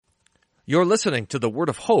You're listening to the Word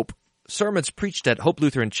of Hope, sermons preached at Hope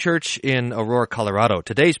Lutheran Church in Aurora, Colorado.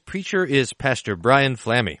 Today's preacher is Pastor Brian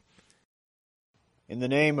Flamme. In the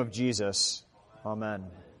name of Jesus, amen.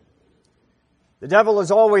 The devil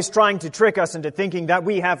is always trying to trick us into thinking that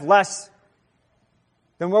we have less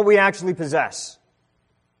than what we actually possess.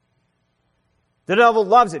 The devil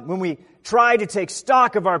loves it when we try to take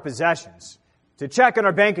stock of our possessions, to check on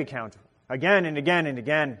our bank account again and again and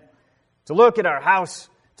again, to look at our house,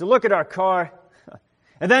 to look at our car,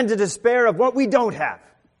 and then to despair of what we don't have.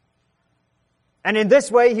 And in this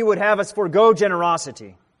way, he would have us forego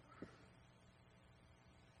generosity.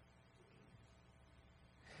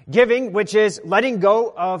 Giving, which is letting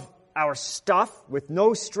go of our stuff with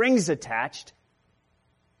no strings attached,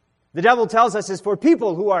 the devil tells us is for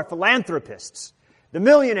people who are philanthropists, the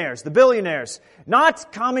millionaires, the billionaires,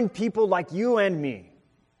 not common people like you and me.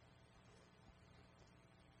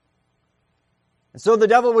 And so the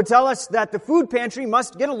devil would tell us that the food pantry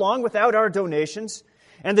must get along without our donations,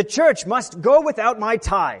 and the church must go without my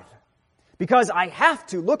tithe, because I have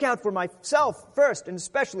to look out for myself first, and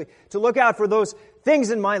especially to look out for those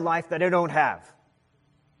things in my life that I don't have.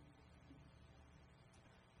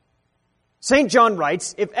 St. John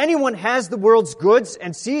writes, "If anyone has the world's goods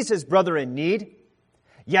and sees his brother in need,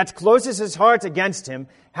 yet closes his heart against him,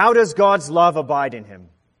 how does God's love abide in him?"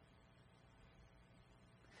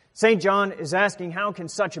 St. John is asking, how can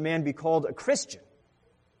such a man be called a Christian?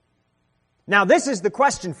 Now, this is the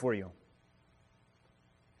question for you.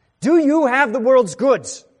 Do you have the world's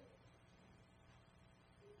goods?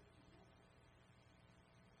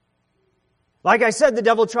 Like I said, the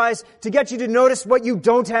devil tries to get you to notice what you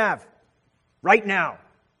don't have right now.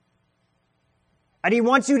 And he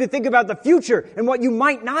wants you to think about the future and what you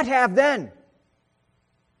might not have then.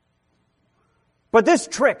 But this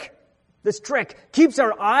trick keeps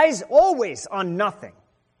our eyes always on nothing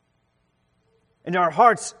and our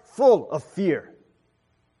hearts full of fear.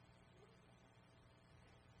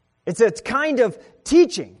 It's a kind of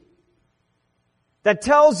teaching that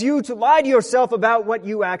tells you to lie to yourself about what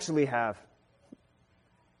you actually have.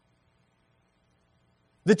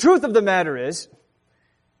 The truth of the matter is,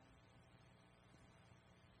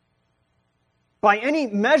 by any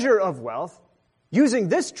measure of wealth, using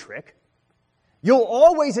this trick, you'll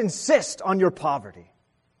always insist on your poverty.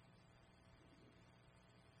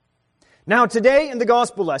 Now, today in the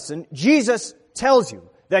gospel lesson, Jesus tells you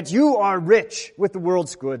that you are rich with the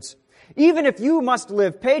world's goods. Even if you must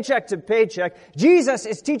live paycheck to paycheck, Jesus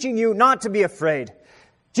is teaching you not to be afraid.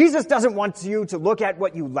 Jesus doesn't want you to look at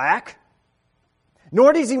what you lack,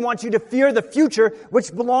 nor does he want you to fear the future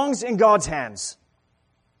which belongs in God's hands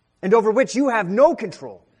and over which you have no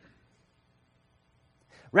control.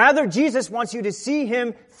 Rather, Jesus wants you to see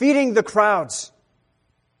him feeding the crowds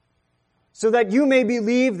so that you may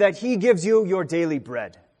believe that he gives you your daily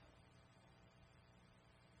bread.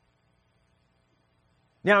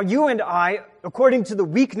 Now, you and I, according to the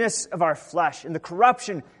weakness of our flesh and the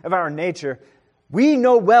corruption of our nature, we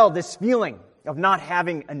know well this feeling of not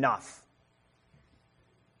having enough.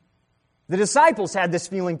 The disciples had this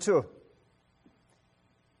feeling too.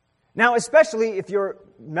 Now, especially if you're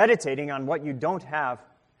meditating on what you don't have,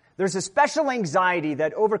 there's a special anxiety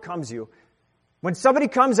that overcomes you when somebody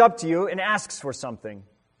comes up to you and asks for something.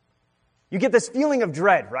 You get this feeling of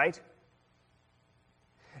dread, right?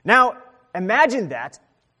 Now, imagine that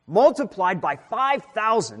multiplied by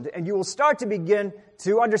 5,000, and you will start to begin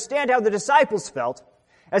to understand how the disciples felt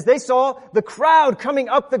as they saw the crowd coming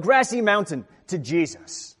up the grassy mountain to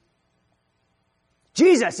Jesus.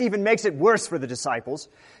 Jesus even makes it worse for the disciples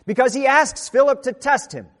because he asks Philip to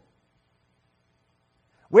test him.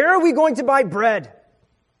 Where are we going to buy bread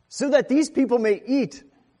so that these people may eat?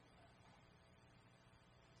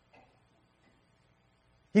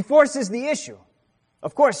 He forces the issue.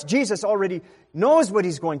 Of course, Jesus already knows what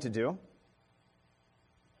he's going to do.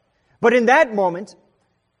 But in that moment,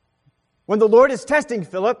 when the Lord is testing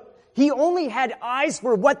Philip, he only had eyes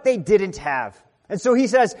for what they didn't have. And so he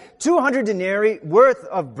says 200 denarii worth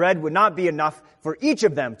of bread would not be enough for each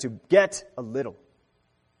of them to get a little.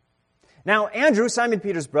 Now, Andrew, Simon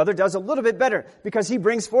Peter's brother, does a little bit better because he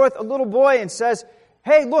brings forth a little boy and says,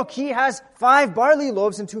 "Hey, look, he has 5 barley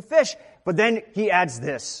loaves and 2 fish. But then he adds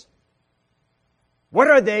this. What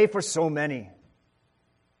are they for so many?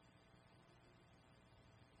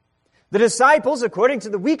 The disciples, according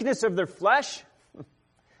to the weakness of their flesh,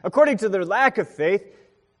 according to their lack of faith,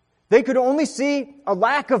 they could only see a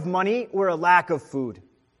lack of money or a lack of food.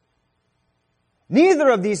 Neither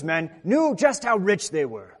of these men knew just how rich they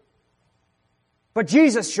were. But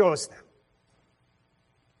Jesus shows them.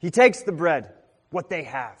 He takes the bread, what they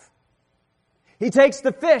have. He takes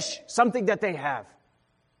the fish, something that they have,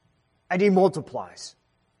 and He multiplies.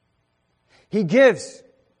 He gives.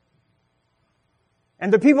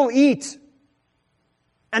 And the people eat.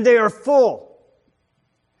 And they are full.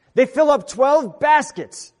 They fill up 12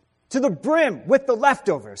 baskets to the brim with the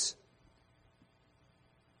leftovers.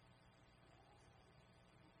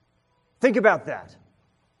 Think about that.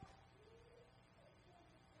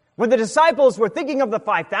 When the disciples were thinking of the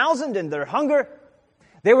 5,000 and their hunger,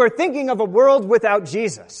 they were thinking of a world without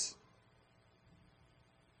Jesus.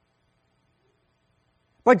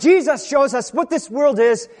 But Jesus shows us what this world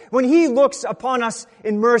is when He looks upon us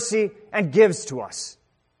in mercy and gives to us.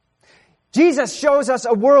 Jesus shows us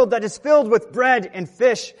a world that is filled with bread and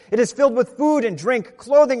fish. It is filled with food and drink,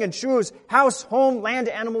 clothing and shoes, house, home, land,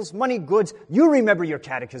 animals, money, goods. You remember your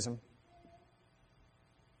catechism.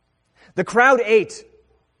 The crowd ate.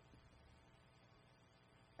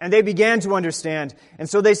 And they began to understand. And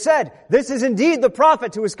so they said, "This is indeed the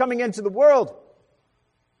prophet who is coming into the world."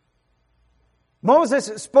 Moses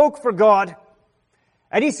spoke for God.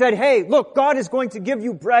 And he said, "Hey, look, God is going to give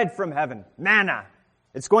you bread from heaven. Manna.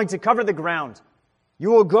 It's going to cover the ground. You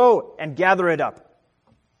will go and gather it up."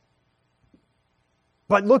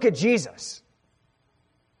 But look at Jesus.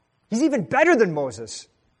 He's even better than Moses.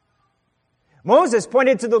 Moses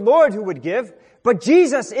pointed to the Lord who would give, but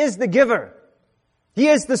Jesus is the giver. He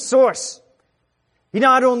is the source. He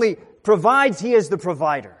not only provides, He is the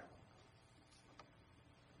provider.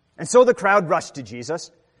 And so the crowd rushed to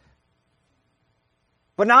Jesus,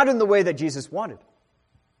 but not in the way that Jesus wanted.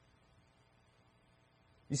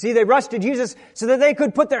 You see, they rushed to Jesus so that they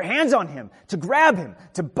could put their hands on Him, to grab Him,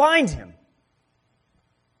 to bind Him.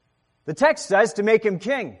 The text says to make Him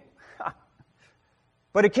king,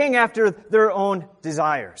 but a king after their own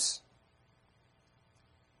desires.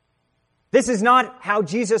 This is not how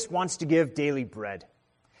Jesus wants to give daily bread.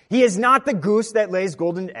 He is not the goose that lays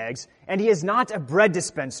golden eggs, and He is not a bread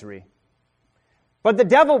dispensary. But the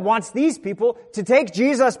devil wants these people to take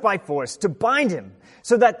Jesus by force, to bind Him,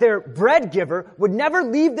 so that their bread giver would never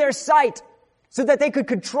leave their sight, so that they could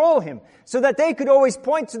control Him, so that they could always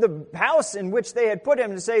point to the house in which they had put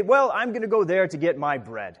Him and say, "Well, I'm going to go there to get my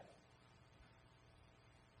bread."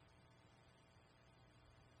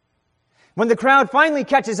 When the crowd finally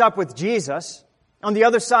catches up with Jesus on the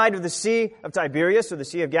other side of the Sea of Tiberias, or the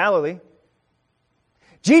Sea of Galilee,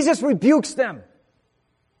 Jesus rebukes them.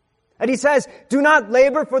 And He says, "Do not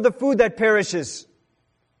labor for the food that perishes,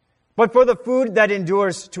 but for the food that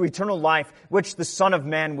endures to eternal life, which the Son of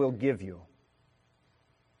Man will give you."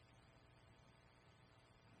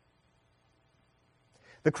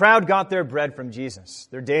 The crowd got their bread from Jesus,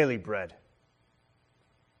 their daily bread.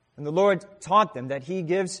 And the Lord taught them that He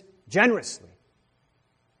gives generously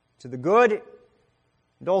to the good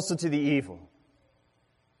and also to the evil.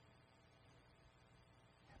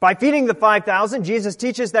 By feeding the 5,000, Jesus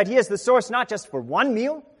teaches that He is the source not just for one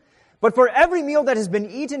meal, but for every meal that has been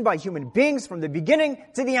eaten by human beings from the beginning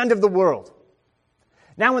to the end of the world.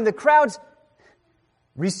 Now, when the crowds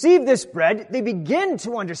receive this bread, they begin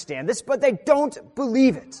to understand this, but they don't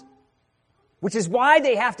believe it, which is why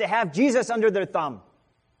they have to have Jesus under their thumb.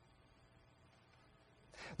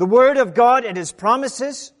 The Word of God and His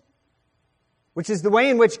promises, which is the way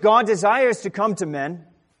in which God desires to come to men,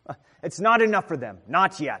 it's not enough for them.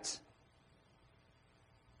 Not yet.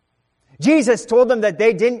 Jesus told them that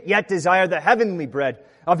they didn't yet desire the heavenly bread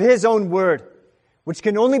of His own Word, which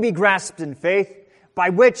can only be grasped in faith, by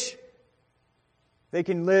which they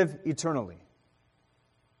can live eternally.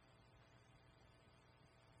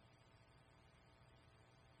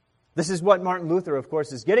 This is what Martin Luther, of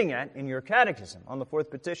course, is getting at in your catechism on the fourth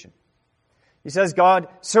petition. He says, God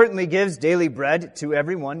certainly gives daily bread to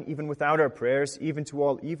everyone, even without our prayers, even to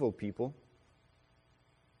all evil people.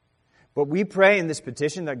 But we pray in this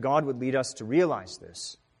petition that God would lead us to realize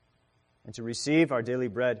this and to receive our daily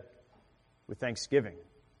bread with thanksgiving.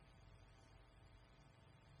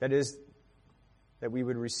 That is, that we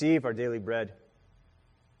would receive our daily bread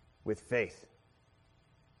with faith.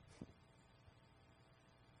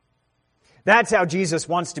 That's how Jesus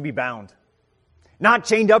wants to be bound. Not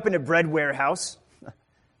chained up in a bread warehouse,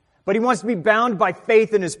 but He wants to be bound by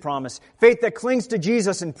faith in His promise, faith that clings to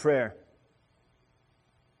Jesus in prayer.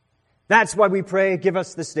 That's why we pray, give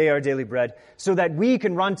us this day our daily bread, so that we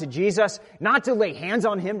can run to Jesus, not to lay hands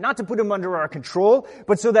on Him, not to put Him under our control,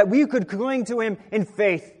 but so that we could cling to Him in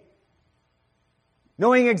faith,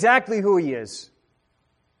 knowing exactly who He is.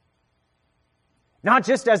 Not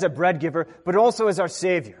just as a bread giver, but also as our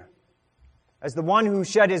Savior, as the one who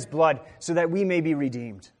shed His blood so that we may be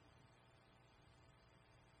redeemed.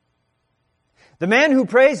 The man who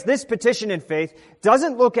prays this petition in faith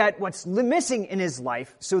doesn't look at what's missing in his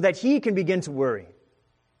life so that he can begin to worry.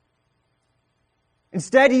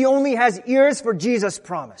 Instead, he only has ears for Jesus'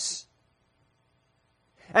 promise.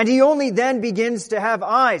 And he only then begins to have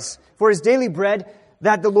eyes for his daily bread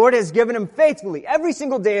that the Lord has given him faithfully every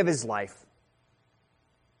single day of his life.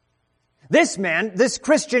 This man, this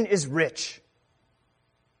Christian, is rich.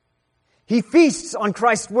 He feasts on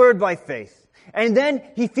Christ's word by faith. And then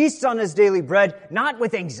he feasts on his daily bread, not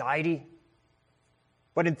with anxiety,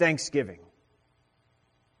 but in thanksgiving.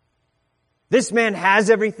 This man has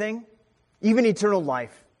everything, even eternal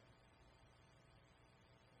life,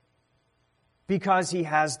 because he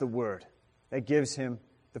has the word that gives him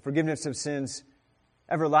the forgiveness of sins,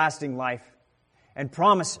 everlasting life, and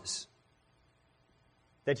promises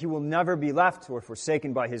that he will never be left or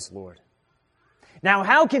forsaken by his Lord. Now,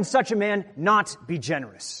 how can such a man not be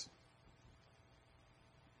generous?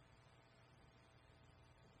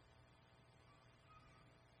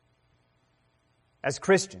 As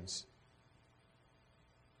Christians,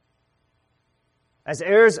 as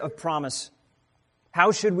heirs of promise,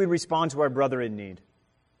 how should we respond to our brother in need?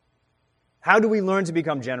 How do we learn to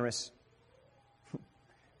become generous?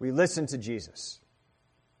 We listen to Jesus.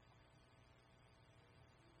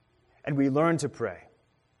 And we learn to pray.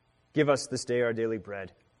 Give us this day our daily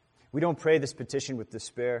bread. We don't pray this petition with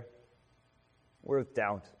despair or with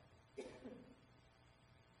doubt.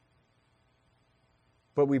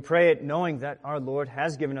 But we pray it knowing that our Lord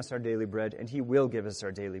has given us our daily bread and He will give us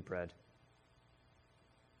our daily bread.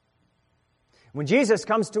 When Jesus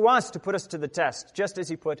comes to us to put us to the test, just as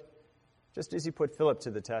he put Philip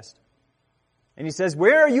to the test, and he says,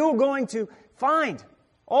 "Where are you going to find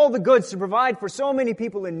all the goods to provide for so many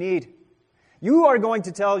people in need?" You are going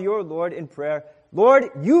to tell your Lord in prayer,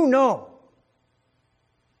 "Lord, you know.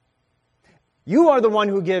 You are the one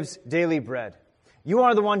who gives daily bread. You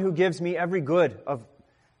are the one who gives me every good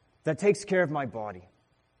that takes care of my body.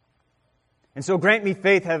 And so grant me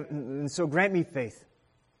faith,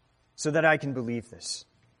 so that I can believe this.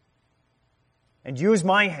 And use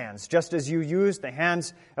my hands, just as you used the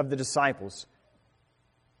hands of the disciples,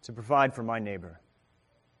 to provide for my neighbor."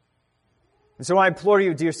 And so I implore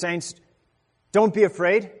you, dear saints, don't be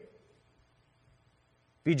afraid.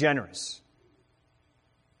 Be generous.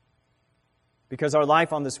 Because our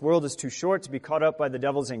life on this world is too short to be caught up by the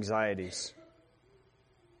devil's anxieties.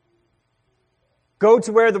 Go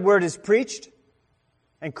to where the word is preached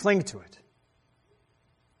and cling to it.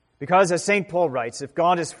 Because, as St. Paul writes, if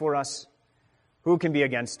God is for us, who can be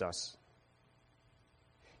against us?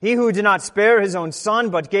 He who did not spare his own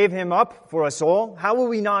son, but gave him up for us all, how will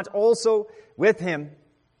we not also with him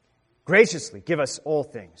graciously give us all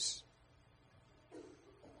things?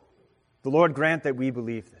 The Lord grant that we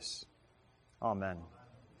believe this. Amen.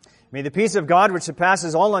 May the peace of God, which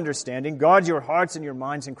surpasses all understanding, guard your hearts and your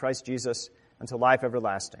minds in Christ Jesus until life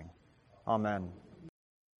everlasting. Amen.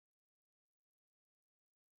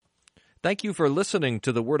 Thank you for listening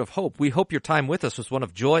to the Word of Hope. We hope your time with us was one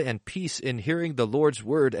of joy and peace in hearing the Lord's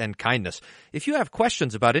Word and kindness. If you have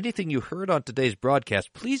questions about anything you heard on today's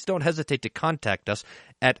broadcast, please don't hesitate to contact us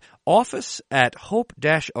at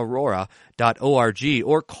office@hope-aurora.org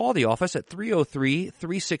or call the office at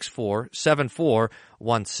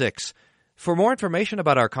 303-364-7416. For more information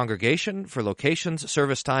about our congregation, for locations,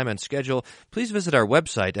 service time, and schedule, please visit our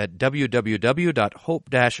website at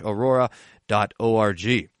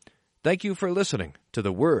www.hope-aurora.org. Thank you for listening to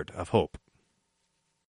the Word of Hope.